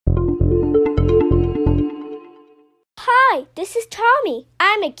Hi, this is Tommy.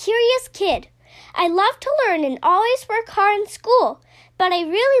 I'm a curious kid. I love to learn and always work hard in school, but I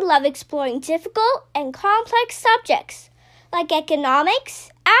really love exploring difficult and complex subjects like economics,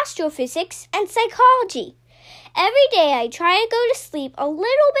 astrophysics, and psychology. Every day I try to go to sleep a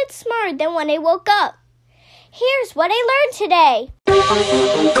little bit smarter than when I woke up. Here's what I learned today.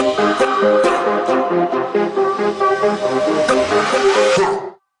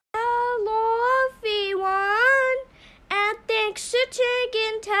 Hello everyone, and thanks for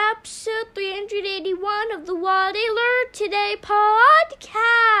taking episode 381 of the What I Learned Today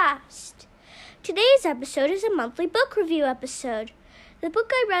podcast. Today's episode is a monthly book review episode. The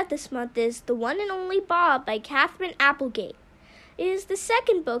book I read this month is The One and Only Bob by Katherine Applegate. It is the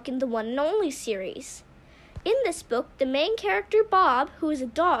second book in the One and Only series. In this book, the main character Bob, who is a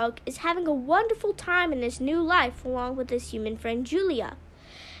dog, is having a wonderful time in his new life along with his human friend Julia.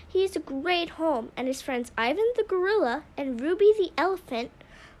 He has a great home, and his friends Ivan the gorilla and Ruby the elephant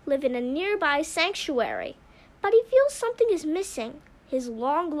live in a nearby sanctuary. But he feels something is missing, his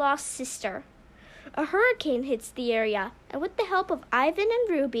long-lost sister. A hurricane hits the area, and with the help of Ivan and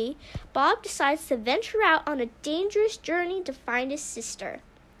Ruby, Bob decides to venture out on a dangerous journey to find his sister.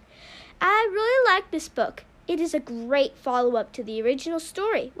 I really like this book. It is a great follow-up to the original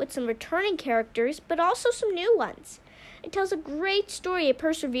story, with some returning characters, but also some new ones. It tells a great story of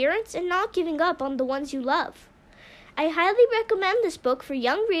perseverance and not giving up on the ones you love. I highly recommend this book for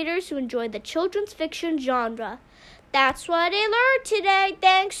young readers who enjoy the children's fiction genre. That's what I learned today.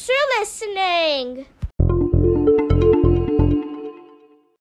 Thanks for listening.